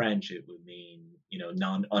in French it would mean,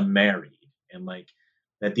 unmarried, and like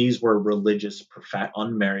that these were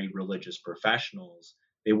unmarried religious professionals.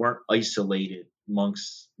 They weren't isolated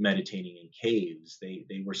monks meditating in caves.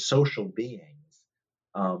 They were social beings,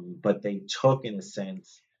 but they took, in a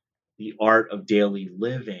sense, the art of daily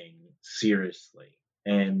living seriously,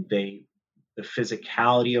 and the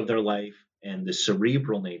physicality of their life and the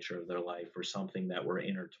cerebral nature of their life were something that were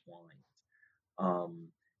intertwined. Um,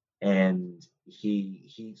 and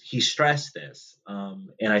he stressed this,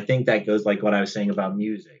 and I think that goes like what I was saying about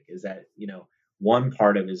music, is that one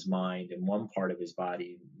part of his mind and one part of his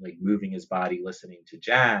body, like moving his body, listening to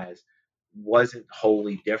jazz, wasn't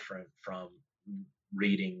wholly different from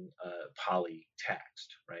reading Pali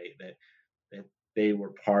text, right? That they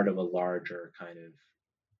were part of a larger kind of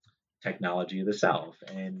technology of the self,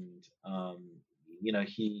 and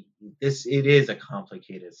it is a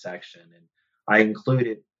complicated section, and I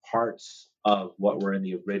included parts of what were in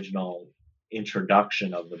the original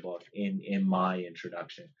introduction of the book in my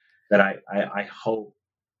introduction, that I hope,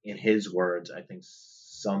 in his words, I think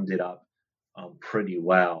summed it up pretty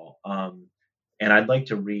well. And I'd like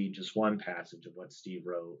to read just one passage of what Steve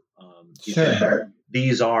wrote. He Sure. said,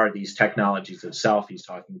 these technologies of self. He's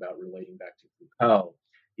talking about relating back to Foucault.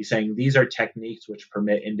 He's saying these are techniques which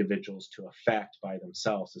permit individuals to affect by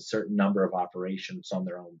themselves a certain number of operations on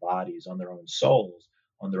their own bodies, on their own souls,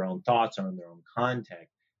 on their own thoughts, on their own contact,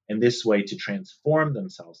 and this way to transform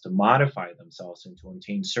themselves, to modify themselves, and to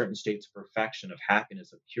attain certain states of perfection, of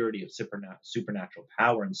happiness, of purity, of supernatural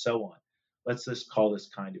power, and so on. Let's just call this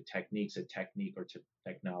kind of techniques a technique or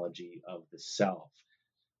technology of the self.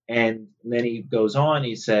 And then he goes on,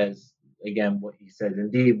 he says, again, what he says,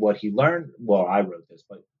 indeed, what he learned, well, I wrote this,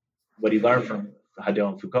 but what he learned from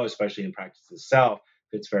Hadot and Foucault, especially in Practice of Self,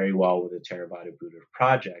 fits very well with the Theravada Buddha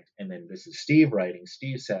project. And then this is Steve writing.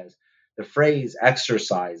 Steve says, the phrase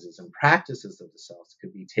exercises and practices of the self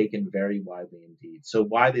could be taken very widely indeed, so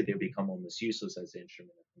widely they become almost useless as an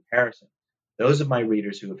instrument of comparison. Those of my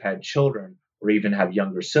readers who have had children or even have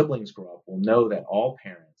younger siblings grow up will know that all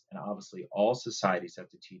parents and obviously all societies have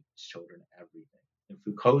to teach children everything. In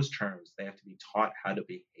Foucault's terms, they have to be taught how to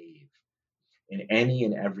behave in any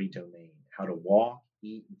and every domain, how to walk,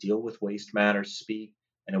 eat, deal with waste matter, speak,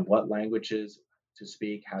 and in what languages to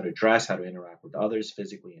speak, how to dress, how to interact with others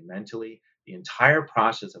physically and mentally. The entire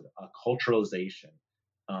process of acculturalization,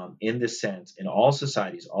 in this sense, in all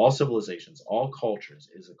societies, all civilizations, all cultures,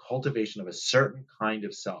 is a cultivation of a certain kind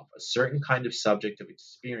of self, a certain kind of subject of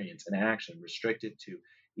experience and action restricted to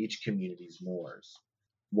each community's mores.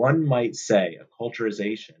 One might say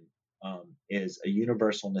acculturization is a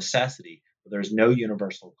universal necessity, but there's no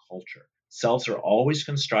universal culture. Selves are always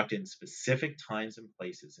constructed in specific times and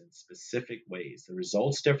places in specific ways. The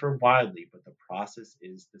results differ widely, but the process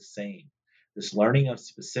is the same. This learning of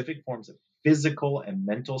specific forms of physical and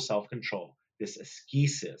mental self-control, this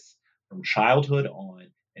ascesis from childhood on,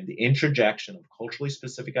 and the introjection of culturally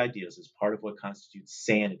specific ideas is part of what constitutes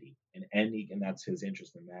sanity and that's his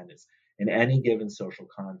interest in madness, in any given social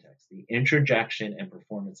context. The interjection and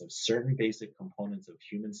performance of certain basic components of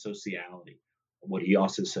human sociality, what he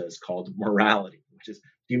also says called morality, which is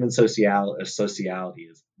human sociality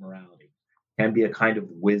is morality, can be a kind of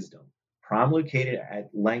wisdom. Promulgated at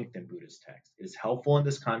length in Buddhist texts, it is helpful in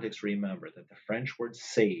this context to remember that the French word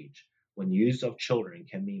sage, when used of children,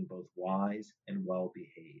 can mean both wise and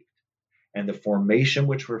well-behaved. And the formation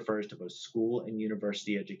which refers to both school and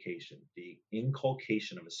university education, the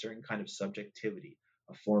inculcation of a certain kind of subjectivity,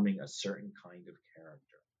 of forming a certain kind of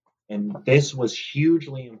character. And this was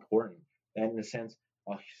hugely important, that in a sense,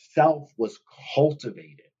 a self was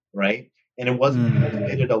cultivated, right? And it wasn't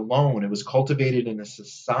cultivated alone, it was cultivated in a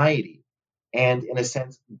society. And in a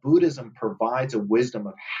sense, Buddhism provides a wisdom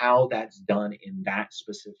of how that's done in that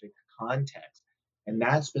specific context. And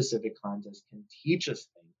that specific context can teach us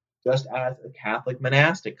things, just as a Catholic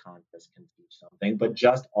monastic context can teach something, but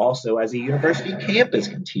just also as a university campus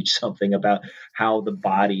can teach something about how the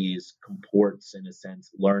body comports, in a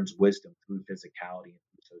sense, learns wisdom through physicality and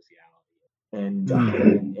through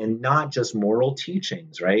sociality. And not just moral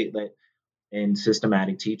teachings, right? And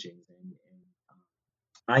systematic teachings.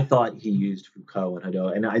 I thought he used Foucault and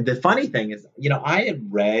Hadot. And the funny thing is, I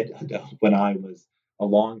had read Hadot when I was a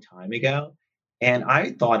long time ago. And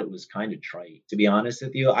I thought it was kind of trite, to be honest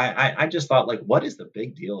with you. I just thought, like, what is the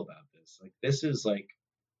big deal about this? Like, this is like,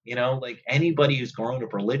 like anybody who's grown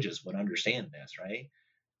up religious would understand this, right?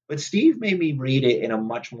 But Steve made me read it in a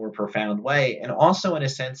much more profound way. And also, in a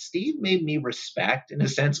sense, Steve made me respect, in a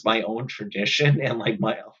sense, my own tradition and like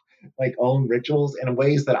my like own rituals in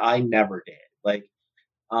ways that I never did. Like,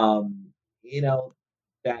 um, you know,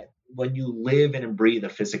 that when you live and breathe the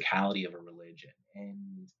physicality of a religion,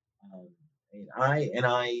 um, and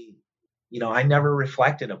I, I never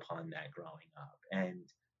reflected upon that growing up,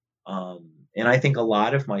 and I think a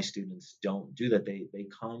lot of my students don't do that. They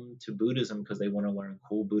come to Buddhism because they want to learn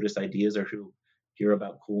cool Buddhist ideas or who hear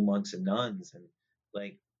about cool monks and nuns, and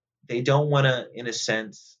like they don't want to, in a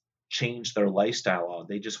sense, change their lifestyle.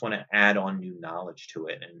 They just want to add on new knowledge to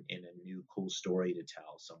it and in a new cool story to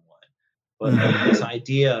tell someone. But like this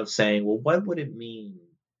idea of saying, well, what would it mean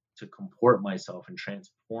to comport myself and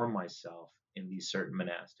transform myself in these certain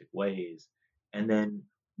monastic ways? And then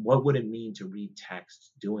what would it mean to read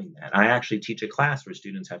texts doing that? I actually teach a class where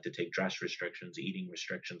students have to take dress restrictions, eating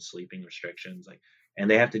restrictions, sleeping restrictions, and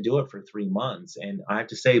they have to do it for 3 months. And I have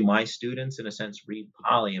to say, my students, in a sense, read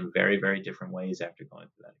Pali in very, very different ways after going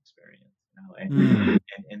through that experience.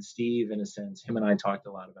 And Steve, in a sense, him and I talked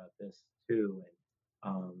a lot about this too.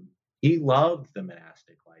 And he loved the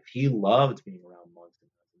monastic life. He loved being around monks and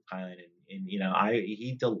nuns in Thailand, and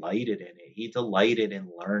he delighted in it. He delighted in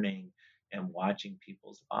learning and watching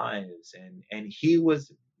people's lives, and he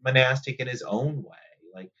was monastic in his own way,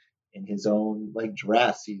 like in his own like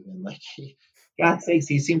dress, even like God's sakes,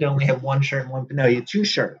 he seemed to only have one shirt and one. No, he had 2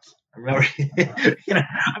 shirts. I remember, I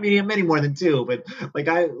mean, he had many more than 2, but like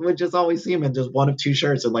I would just always see him in just one of 2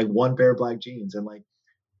 shirts and like one pair of black jeans, and like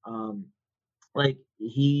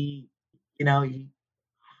he,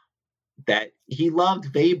 that he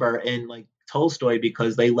loved Weber and like Tolstoy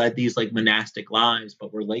because they led these like monastic lives,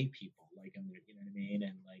 but were lay people, like, you know what I mean?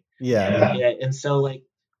 And like, yeah. And so like,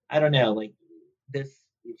 I don't know, like this,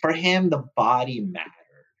 for him, the body mattered,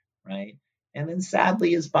 right? And then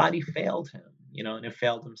sadly, his body failed him, and it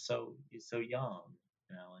failed him he's so young,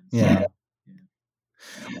 and so, yeah.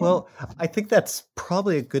 Well, I think that's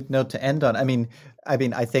probably a good note to end on. I mean,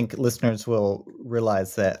 I think listeners will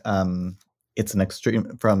realize that it's an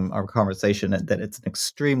extreme, from our conversation, that it's an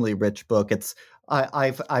extremely rich book.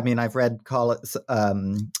 I've read Collins.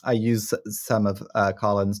 I use some of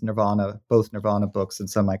Collins' both Nirvana books in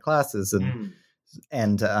some of my classes,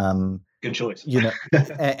 and good choice.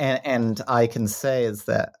 And I can say is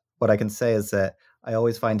that I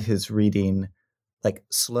always find his reading like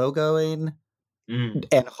slow going.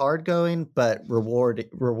 And hard going, but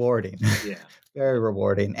rewarding. Yeah. Very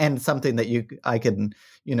rewarding, and something that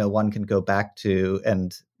one can go back to,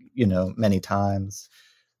 and many times.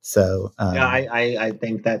 So yeah, I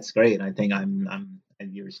think that's great. I think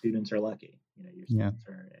your students are lucky. Your students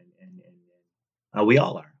are, and we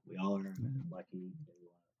all are. We all are lucky.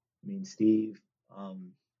 I mean, Steve,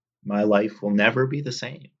 my life will never be the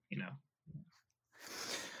same.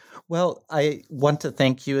 Well, I want to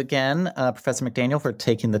thank you again, Professor McDaniel, for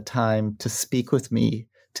taking the time to speak with me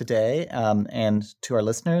today, and to our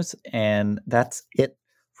listeners. And that's it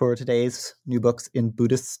for today's New Books in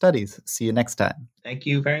Buddhist Studies. See you next time. Thank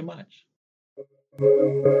you very much.